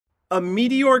A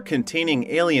meteor containing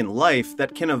alien life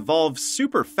that can evolve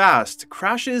super fast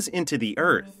crashes into the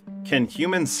Earth. Can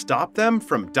humans stop them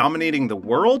from dominating the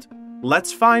world?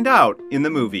 Let's find out in the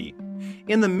movie.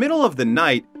 In the middle of the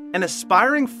night, an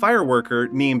aspiring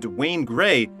fireworker named Wayne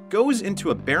Gray goes into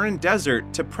a barren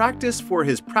desert to practice for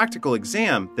his practical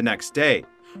exam the next day,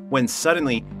 when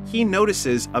suddenly he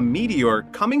notices a meteor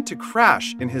coming to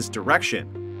crash in his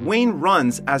direction. Wayne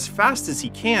runs as fast as he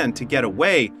can to get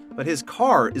away, but his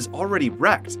car is already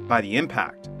wrecked by the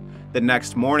impact. The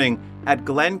next morning, at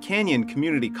Glen Canyon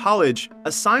Community College,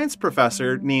 a science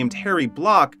professor named Harry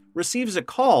Block receives a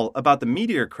call about the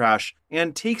meteor crash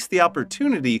and takes the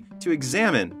opportunity to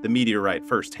examine the meteorite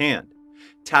firsthand.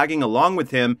 Tagging along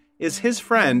with him is his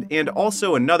friend and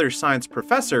also another science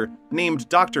professor named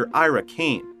Dr. Ira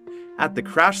Kane. At the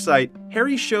crash site,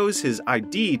 Harry shows his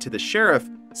ID to the sheriff,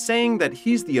 saying that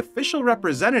he's the official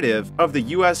representative of the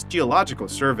U.S. Geological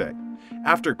Survey.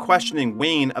 After questioning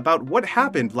Wayne about what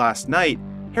happened last night,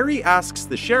 Harry asks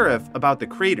the sheriff about the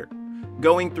crater.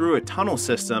 Going through a tunnel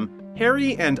system,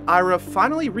 Harry and Ira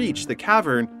finally reach the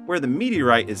cavern where the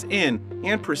meteorite is in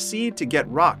and proceed to get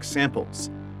rock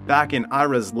samples. Back in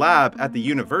Ira's lab at the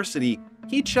university,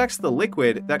 he checks the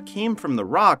liquid that came from the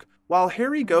rock while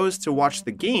Harry goes to watch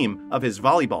the game of his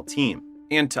volleyball team.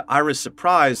 And to Ira's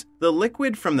surprise, the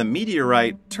liquid from the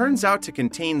meteorite turns out to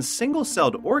contain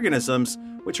single-celled organisms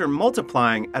which are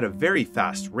multiplying at a very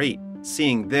fast rate.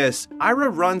 Seeing this, Ira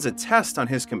runs a test on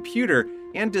his computer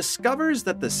and discovers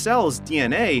that the cell's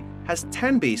DNA has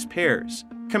 10 base pairs.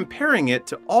 Comparing it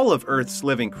to all of Earth's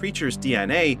living creatures'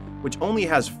 DNA, which only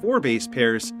has 4 base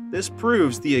pairs, this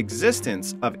proves the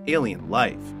existence of alien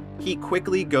life. He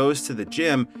quickly goes to the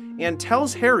gym and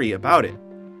tells Harry about it.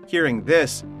 Hearing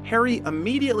this, Harry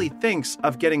immediately thinks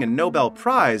of getting a Nobel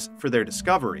Prize for their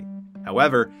discovery.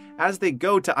 However, as they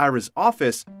go to Ira's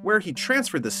office, where he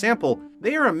transferred the sample,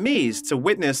 they are amazed to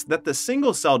witness that the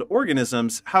single-celled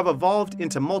organisms have evolved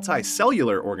into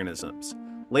multicellular organisms.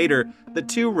 Later, the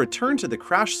two return to the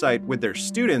crash site with their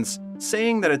students,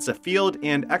 saying that it's a field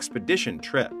and expedition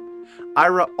trip.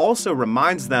 Ira also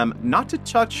reminds them not to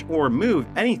touch or move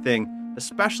anything,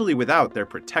 especially without their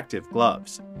protective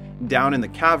gloves. Down in the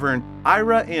cavern,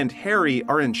 Ira and Harry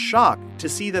are in shock to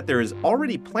see that there is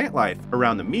already plant life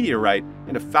around the meteorite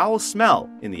and a foul smell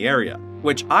in the area,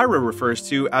 which Ira refers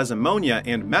to as ammonia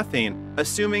and methane,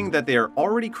 assuming that they are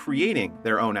already creating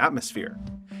their own atmosphere.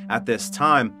 At this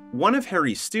time, one of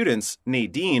Harry's students,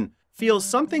 Nadine, feels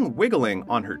something wiggling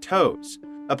on her toes.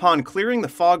 Upon clearing the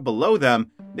fog below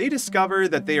them, they discover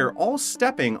that they are all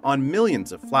stepping on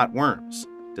millions of flatworms.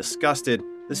 Disgusted,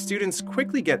 the students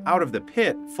quickly get out of the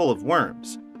pit full of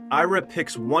worms. Ira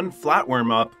picks one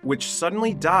flatworm up, which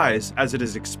suddenly dies as it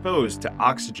is exposed to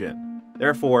oxygen.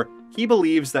 Therefore, he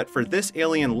believes that for this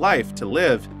alien life to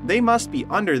live, they must be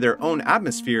under their own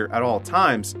atmosphere at all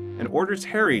times, and orders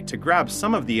Harry to grab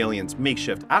some of the aliens'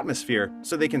 makeshift atmosphere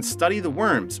so they can study the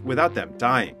worms without them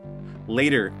dying.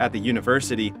 Later, at the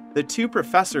university, the two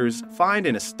professors find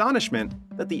in astonishment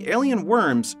that the alien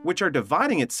worms, which are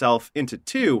dividing itself into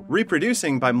two,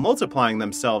 reproducing by multiplying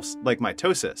themselves like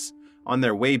mitosis. On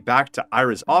their way back to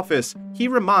Ira's office, he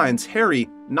reminds Harry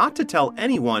not to tell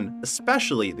anyone,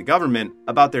 especially the government,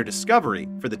 about their discovery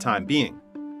for the time being.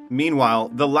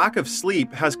 Meanwhile, the lack of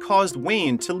sleep has caused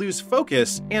Wayne to lose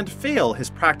focus and fail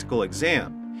his practical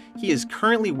exam. He is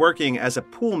currently working as a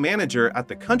pool manager at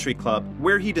the country club,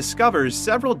 where he discovers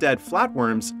several dead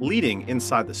flatworms leading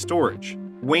inside the storage.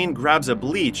 Wayne grabs a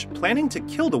bleach, planning to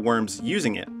kill the worms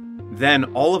using it. Then,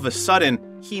 all of a sudden,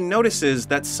 he notices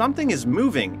that something is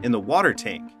moving in the water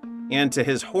tank. And to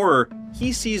his horror,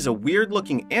 he sees a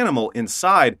weird-looking animal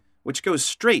inside, which goes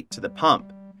straight to the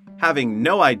pump. Having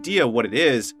no idea what it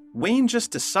is, Wayne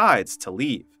just decides to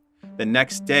leave. The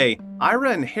next day,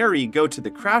 Ira and Harry go to the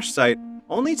crash site,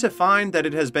 only to find that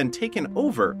it has been taken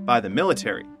over by the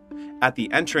military. At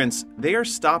the entrance, they are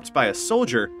stopped by a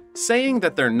soldier, saying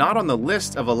that they're not on the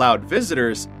list of allowed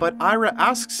visitors, but Ira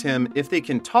asks him if they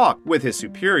can talk with his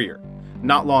superior.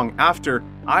 Not long after,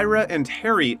 Ira and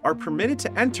Harry are permitted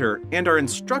to enter and are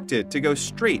instructed to go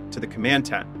straight to the command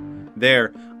tent.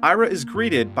 There, Ira is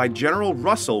greeted by General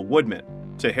Russell Woodman.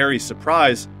 To Harry's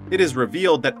surprise, it is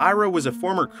revealed that Ira was a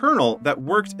former colonel that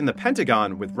worked in the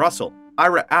Pentagon with Russell.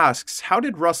 Ira asks how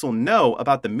did Russell know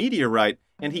about the meteorite,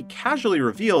 and he casually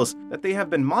reveals that they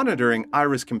have been monitoring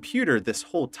Ira's computer this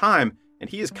whole time, and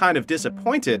he is kind of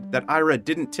disappointed that Ira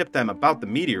didn't tip them about the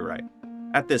meteorite.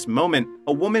 At this moment,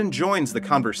 a woman joins the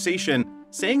conversation,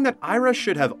 saying that Ira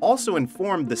should have also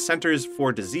informed the Centers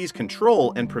for Disease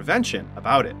Control and Prevention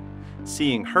about it.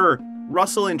 Seeing her,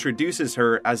 Russell introduces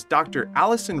her as Dr.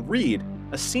 Allison Reed,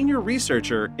 a senior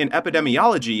researcher in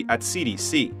epidemiology at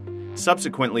CDC.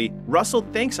 Subsequently, Russell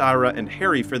thanks Ira and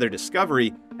Harry for their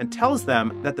discovery and tells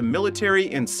them that the military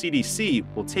and CDC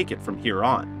will take it from here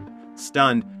on.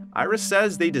 Stunned, Ira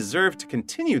says they deserve to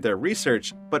continue their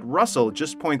research, but Russell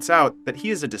just points out that he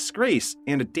is a disgrace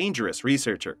and a dangerous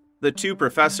researcher. The two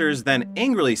professors then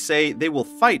angrily say they will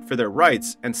fight for their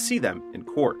rights and see them in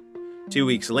court. 2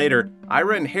 weeks later,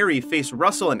 Ira and Harry face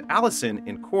Russell and Allison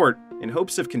in court in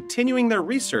hopes of continuing their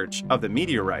research of the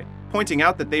meteorite, pointing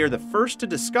out that they are the first to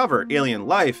discover alien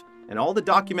life and all the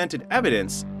documented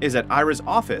evidence is at Ira's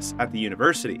office at the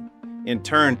university. In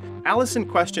turn, Allison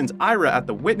questions Ira at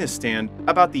the witness stand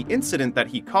about the incident that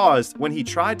he caused when he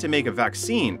tried to make a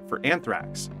vaccine for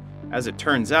anthrax. As it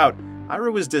turns out,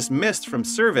 Ira was dismissed from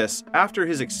service after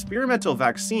his experimental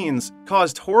vaccines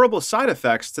caused horrible side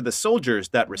effects to the soldiers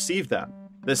that received them.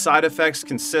 The side effects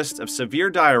consist of severe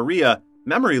diarrhea,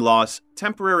 memory loss,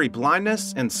 temporary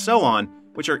blindness, and so on,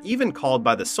 which are even called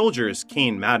by the soldiers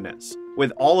cane madness.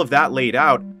 With all of that laid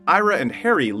out, Ira and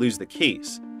Harry lose the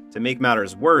case. To make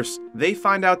matters worse, they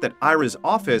find out that Ira's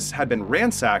office had been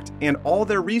ransacked and all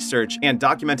their research and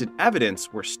documented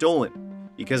evidence were stolen.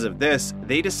 Because of this,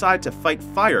 they decide to fight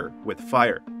fire with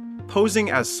fire.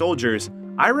 Posing as soldiers,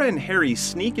 Ira and Harry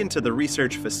sneak into the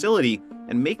research facility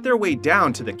and make their way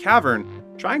down to the cavern,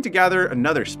 trying to gather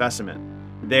another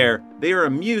specimen. There, they are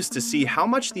amused to see how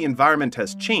much the environment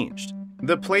has changed.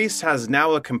 The place has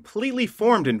now a completely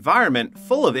formed environment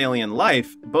full of alien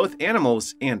life, both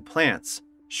animals and plants.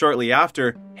 Shortly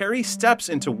after, Harry steps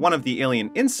into one of the alien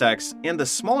insects and the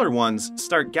smaller ones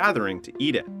start gathering to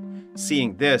eat it.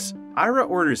 Seeing this, Ira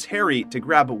orders Harry to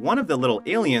grab one of the little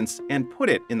aliens and put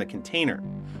it in the container.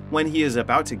 When he is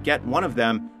about to get one of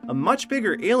them, a much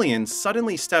bigger alien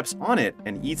suddenly steps on it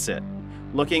and eats it.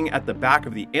 Looking at the back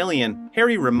of the alien,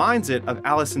 Harry reminds it of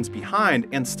Allison's behind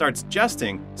and starts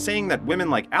jesting, saying that women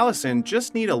like Allison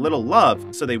just need a little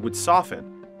love so they would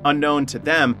soften. Unknown to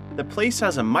them, the place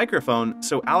has a microphone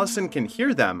so Allison can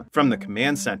hear them from the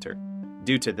command center.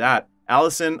 Due to that,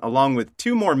 Allison, along with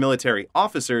 2 more military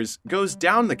officers, goes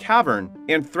down the cavern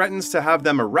and threatens to have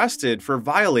them arrested for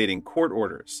violating court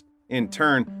orders. In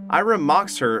turn, Ira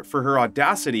mocks her for her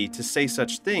audacity to say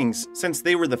such things since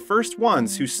they were the first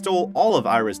ones who stole all of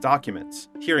Ira's documents.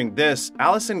 Hearing this,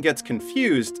 Allison gets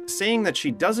confused, saying that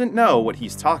she doesn't know what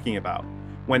he's talking about.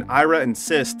 When Ira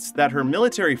insists that her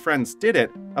military friends did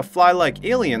it, a fly-like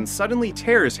alien suddenly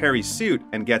tears Harry's suit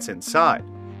and gets inside.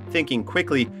 Thinking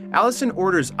quickly, Allison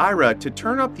orders Ira to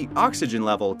turn up the oxygen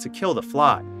level to kill the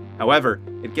fly. However,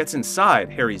 it gets inside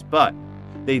Harry's butt.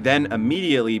 They then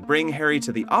immediately bring Harry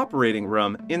to the operating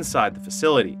room inside the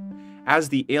facility. As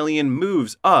the alien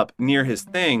moves up near his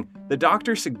thing, the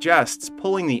doctor suggests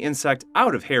pulling the insect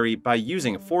out of Harry by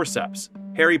using a forceps.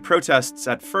 Harry protests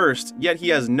at first, yet he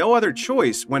has no other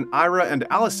choice when Ira and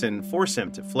Allison force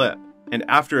him to flip. And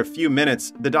after a few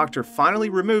minutes, the doctor finally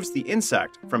removes the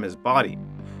insect from his body.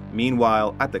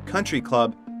 Meanwhile, at the country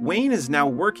club, Wayne is now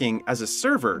working as a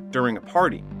server during a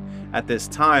party. At this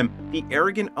time, the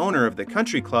arrogant owner of the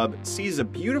country club sees a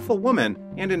beautiful woman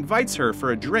and invites her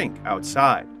for a drink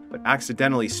outside, but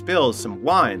accidentally spills some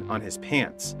wine on his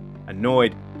pants.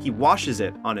 Annoyed, he washes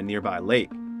it on a nearby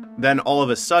lake. Then all of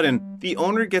a sudden, the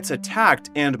owner gets attacked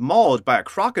and mauled by a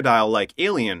crocodile-like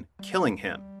alien, killing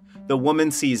him. The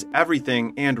woman sees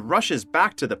everything and rushes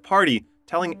back to the party,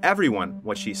 telling everyone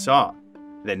what she saw.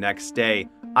 The next day,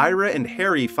 Ira and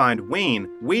Harry find Wayne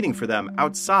waiting for them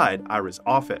outside Ira's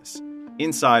office.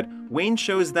 Inside, Wayne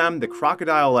shows them the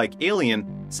crocodile-like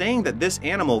alien, saying that this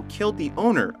animal killed the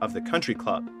owner of the country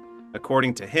club.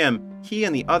 According to him, he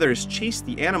and the others chased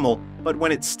the animal, but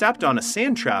when it stepped on a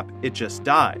sand trap, it just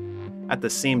died. At the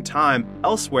same time,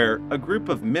 elsewhere, a group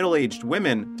of middle-aged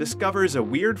women discovers a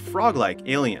weird frog-like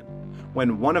alien.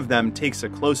 When one of them takes a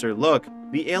closer look,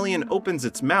 the alien opens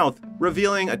its mouth,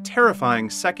 revealing a terrifying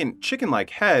second chicken-like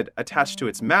head attached to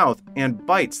its mouth and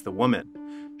bites the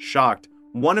woman. Shocked,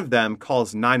 one of them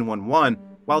calls 911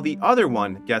 while the other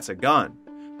one gets a gun.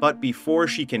 But before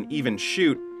she can even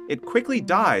shoot, it quickly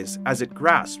dies as it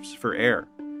grasps for air.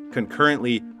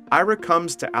 Concurrently, Ira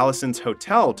comes to Allison's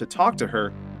hotel to talk to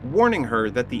her, warning her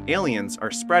that the aliens are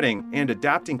spreading and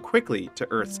adapting quickly to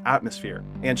Earth's atmosphere,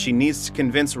 and she needs to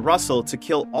convince Russell to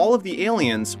kill all of the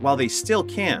aliens while they still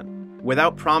can.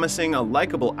 Without promising a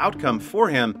likable outcome for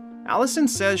him, Allison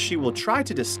says she will try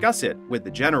to discuss it with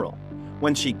the general.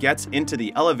 When she gets into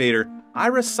the elevator,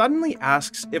 Ira suddenly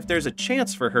asks if there's a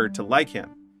chance for her to like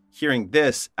him. Hearing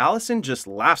this, Allison just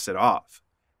laughs it off.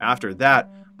 After that,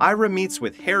 Ira meets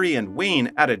with Harry and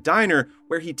Wayne at a diner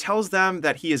where he tells them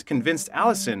that he has convinced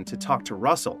Allison to talk to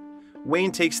Russell.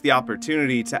 Wayne takes the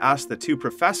opportunity to ask the two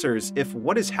professors if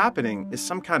what is happening is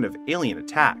some kind of alien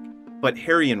attack, but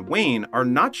Harry and Wayne are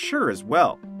not sure as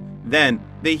well. Then,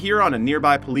 they hear on a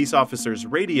nearby police officer's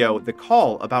radio the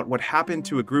call about what happened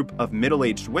to a group of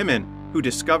middle-aged women who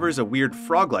discovers a weird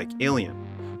frog-like alien.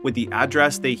 With the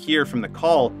address they hear from the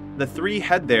call, the three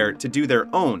head there to do their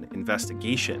own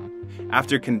investigation.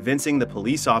 After convincing the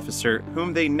police officer,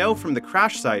 whom they know from the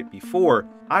crash site before,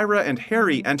 Ira and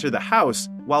Harry enter the house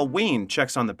while Wayne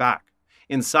checks on the back.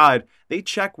 Inside, they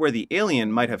check where the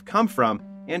alien might have come from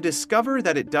and discover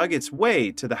that it dug its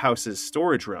way to the house's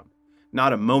storage room.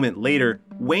 Not a moment later,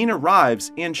 Wayne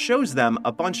arrives and shows them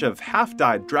a bunch of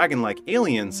half-died dragon-like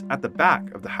aliens at the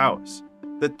back of the house.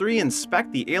 The three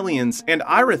inspect the aliens, and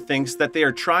Ira thinks that they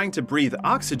are trying to breathe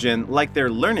oxygen like they're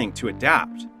learning to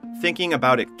adapt. Thinking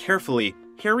about it carefully,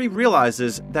 Harry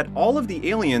realizes that all of the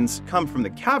aliens come from the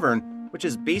cavern, which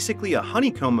is basically a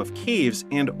honeycomb of caves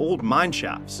and old mine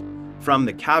shafts. From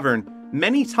the cavern,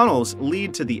 many tunnels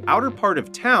lead to the outer part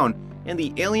of town, and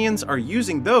the aliens are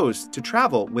using those to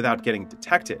travel without getting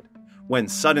detected. When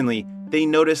suddenly, they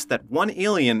notice that one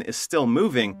alien is still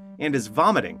moving and is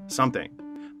vomiting something.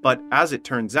 But as it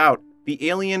turns out, the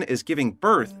alien is giving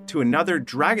birth to another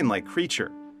dragon-like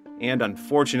creature. And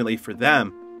unfortunately for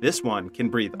them, this one can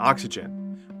breathe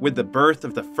oxygen. With the birth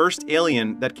of the first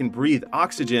alien that can breathe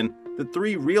oxygen, the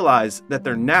three realize that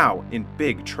they're now in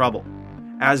big trouble.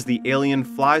 As the alien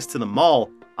flies to the mall,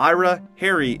 Ira,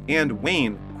 Harry, and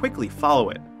Wayne quickly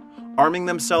follow it. Arming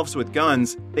themselves with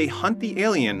guns, they hunt the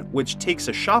alien, which takes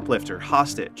a shoplifter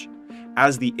hostage.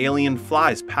 As the alien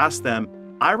flies past them,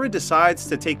 Ira decides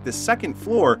to take the second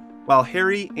floor while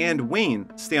Harry and Wayne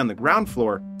stay on the ground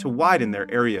floor to widen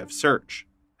their area of search.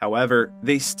 However,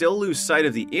 they still lose sight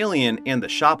of the alien and the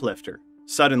shoplifter.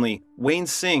 Suddenly, Wayne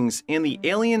sings and the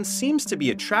alien seems to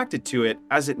be attracted to it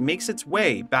as it makes its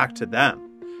way back to them.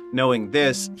 Knowing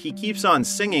this, he keeps on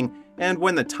singing, and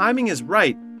when the timing is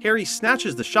right, Harry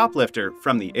snatches the shoplifter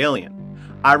from the alien.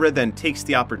 Ira then takes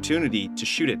the opportunity to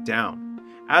shoot it down.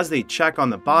 As they check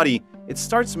on the body, it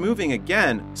starts moving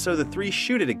again, so the three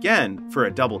shoot it again for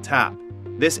a double tap.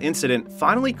 This incident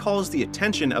finally calls the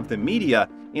attention of the media,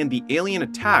 and the alien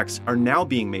attacks are now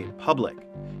being made public.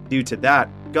 Due to that,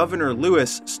 Governor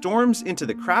Lewis storms into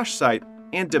the crash site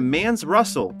and demands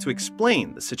Russell to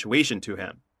explain the situation to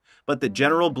him. But the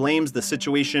general blames the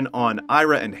situation on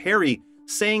Ira and Harry,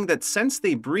 saying that since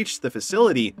they breached the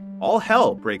facility, all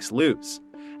hell breaks loose.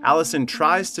 Allison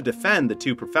tries to defend the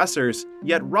two professors,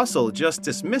 yet Russell just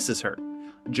dismisses her.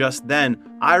 Just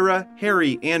then, Ira,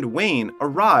 Harry, and Wayne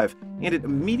arrive, and it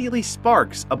immediately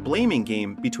sparks a blaming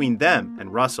game between them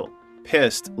and Russell.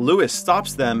 Pissed, Lewis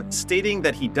stops them, stating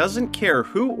that he doesn't care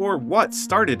who or what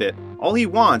started it. All he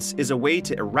wants is a way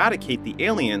to eradicate the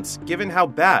aliens, given how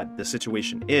bad the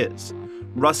situation is.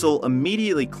 Russell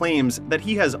immediately claims that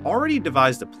he has already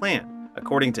devised a plan.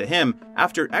 According to him,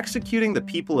 after executing the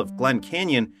people of Glen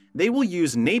Canyon, they will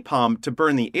use napalm to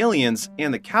burn the aliens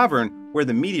and the cavern where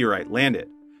the meteorite landed.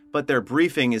 But their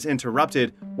briefing is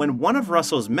interrupted when one of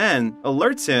Russell's men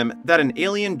alerts him that an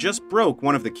alien just broke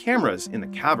one of the cameras in the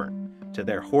cavern. To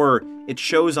their horror, it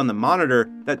shows on the monitor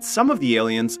that some of the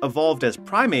aliens evolved as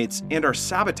primates and are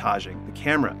sabotaging the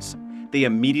cameras. They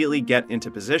immediately get into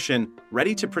position,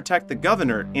 ready to protect the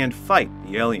governor and fight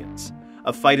the aliens.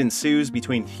 A fight ensues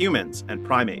between humans and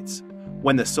primates.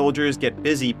 When the soldiers get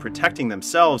busy protecting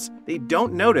themselves, they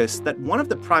don't notice that one of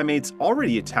the primates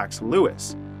already attacks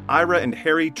Lewis. Ira and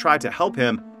Harry try to help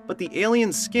him, but the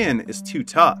alien's skin is too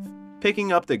tough.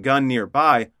 Picking up the gun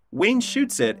nearby, Wayne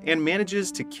shoots it and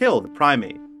manages to kill the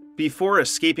primate. Before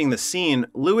escaping the scene,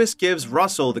 Lewis gives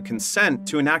Russell the consent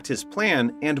to enact his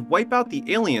plan and wipe out the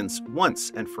aliens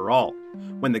once and for all.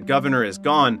 When the governor is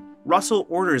gone, Russell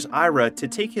orders Ira to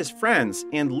take his friends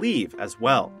and leave as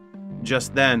well.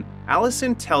 Just then,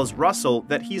 Allison tells Russell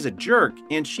that he's a jerk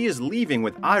and she is leaving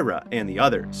with Ira and the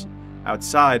others.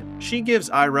 Outside, she gives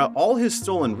Ira all his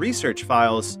stolen research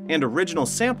files and original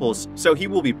samples so he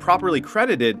will be properly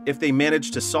credited if they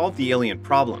manage to solve the alien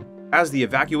problem. As the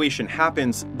evacuation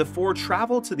happens, the four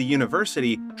travel to the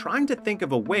university trying to think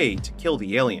of a way to kill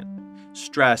the alien.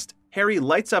 Stressed, Harry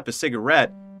lights up a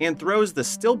cigarette and throws the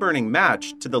still-burning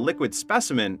match to the liquid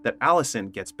specimen that Allison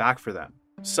gets back for them.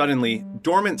 Suddenly,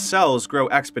 dormant cells grow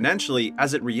exponentially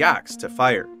as it reacts to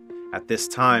fire. At this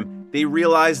time, they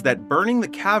realize that burning the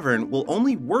cavern will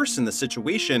only worsen the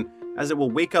situation as it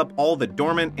will wake up all the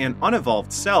dormant and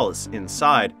unevolved cells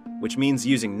inside, which means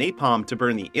using napalm to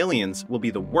burn the aliens will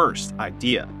be the worst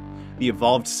idea. The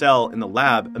evolved cell in the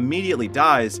lab immediately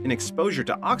dies in exposure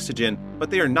to oxygen,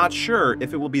 but they are not sure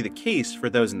if it will be the case for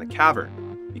those in the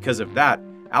cavern. Because of that,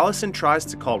 Allison tries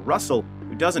to call Russell,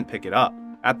 who doesn't pick it up.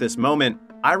 At this moment,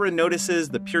 Ira notices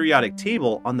the periodic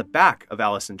table on the back of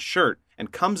Allison's shirt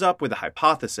and comes up with a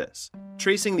hypothesis.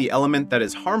 Tracing the element that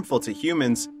is harmful to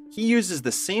humans, he uses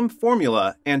the same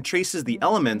formula and traces the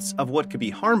elements of what could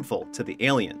be harmful to the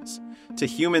aliens. To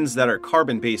humans that are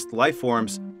carbon-based life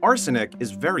forms, arsenic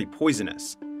is very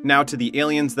poisonous. Now to the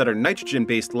aliens that are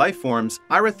nitrogen-based life forms,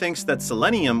 Ira thinks that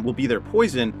selenium will be their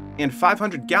poison, and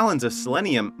 500 gallons of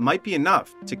selenium might be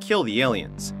enough to kill the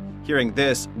aliens. Hearing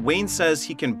this, Wayne says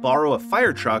he can borrow a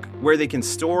fire truck where they can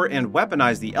store and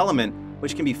weaponize the element,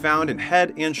 which can be found in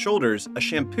Head and Shoulders, a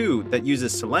shampoo that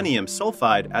uses selenium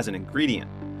sulfide as an ingredient.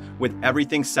 With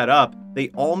everything set up, they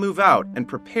all move out and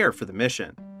prepare for the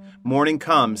mission. Morning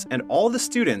comes and all the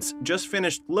students just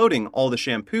finished loading all the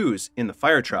shampoos in the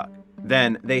fire truck.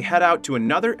 Then they head out to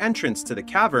another entrance to the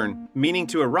cavern, meaning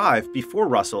to arrive before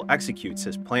Russell executes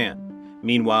his plan.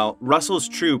 Meanwhile, Russell's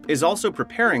troop is also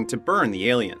preparing to burn the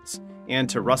aliens. And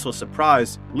to Russell's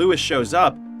surprise, Lewis shows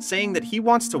up, saying that he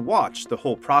wants to watch the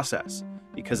whole process.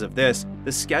 Because of this,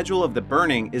 the schedule of the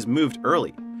burning is moved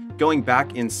early. Going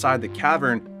back inside the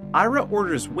cavern, Ira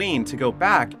orders Wayne to go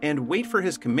back and wait for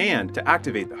his command to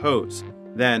activate the hose.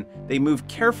 Then, they move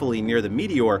carefully near the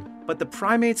meteor, but the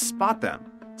primates spot them.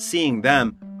 Seeing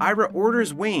them, Ira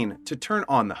orders Wayne to turn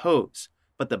on the hose.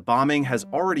 But the bombing has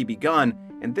already begun,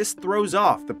 and this throws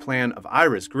off the plan of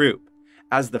Ira's group.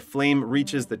 As the flame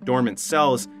reaches the dormant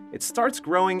cells, it starts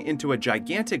growing into a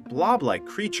gigantic blob-like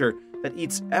creature that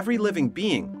eats every living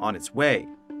being on its way.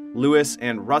 Lewis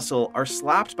and Russell are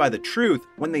slapped by the truth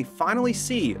when they finally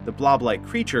see the blob-like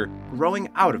creature growing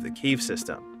out of the cave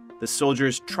system. The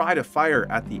soldiers try to fire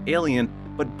at the alien,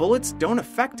 but bullets don't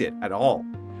affect it at all.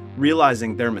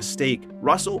 Realizing their mistake,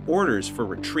 Russell orders for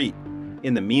retreat.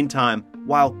 In the meantime,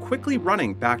 while quickly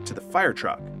running back to the fire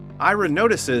truck, Ira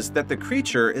notices that the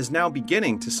creature is now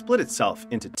beginning to split itself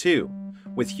into two.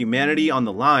 With humanity on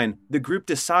the line, the group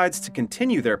decides to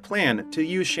continue their plan to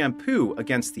use shampoo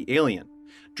against the alien.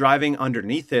 Driving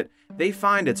underneath it, they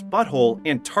find its butthole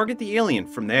and target the alien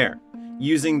from there.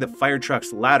 Using the fire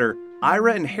truck's ladder,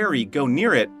 Ira and Harry go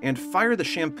near it and fire the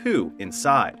shampoo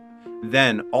inside.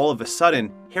 Then, all of a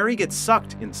sudden, Harry gets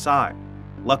sucked inside.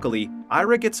 Luckily,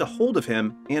 Ira gets a hold of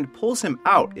him and pulls him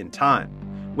out in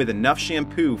time. With enough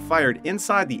shampoo fired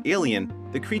inside the alien,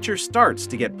 the creature starts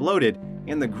to get bloated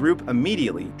and the group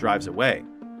immediately drives away.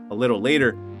 A little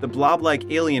later, the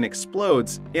blob-like alien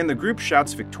explodes and the group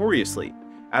shouts victoriously.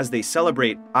 As they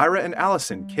celebrate, Ira and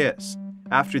Allison kiss.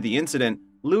 After the incident,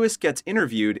 Lewis gets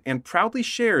interviewed and proudly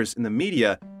shares in the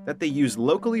media that they use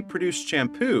locally produced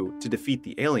shampoo to defeat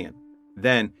the alien.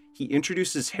 Then, he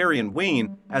introduces Harry and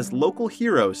Wayne as local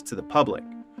heroes to the public.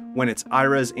 When it's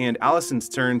Ira's and Allison's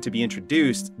turn to be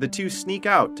introduced, the two sneak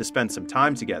out to spend some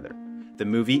time together. The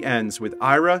movie ends with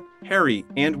Ira, Harry,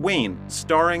 and Wayne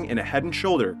starring in a Head &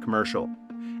 Shoulder commercial.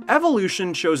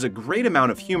 Evolution shows a great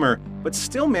amount of humor, but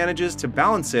still manages to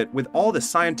balance it with all the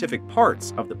scientific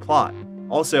parts of the plot.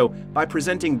 Also, by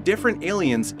presenting different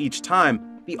aliens each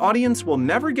time, the audience will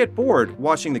never get bored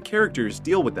watching the characters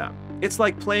deal with them. It's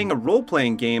like playing a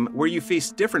role-playing game where you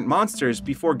face different monsters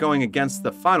before going against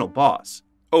the final boss.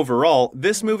 Overall,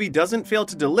 this movie doesn't fail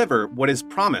to deliver what is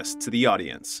promised to the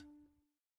audience.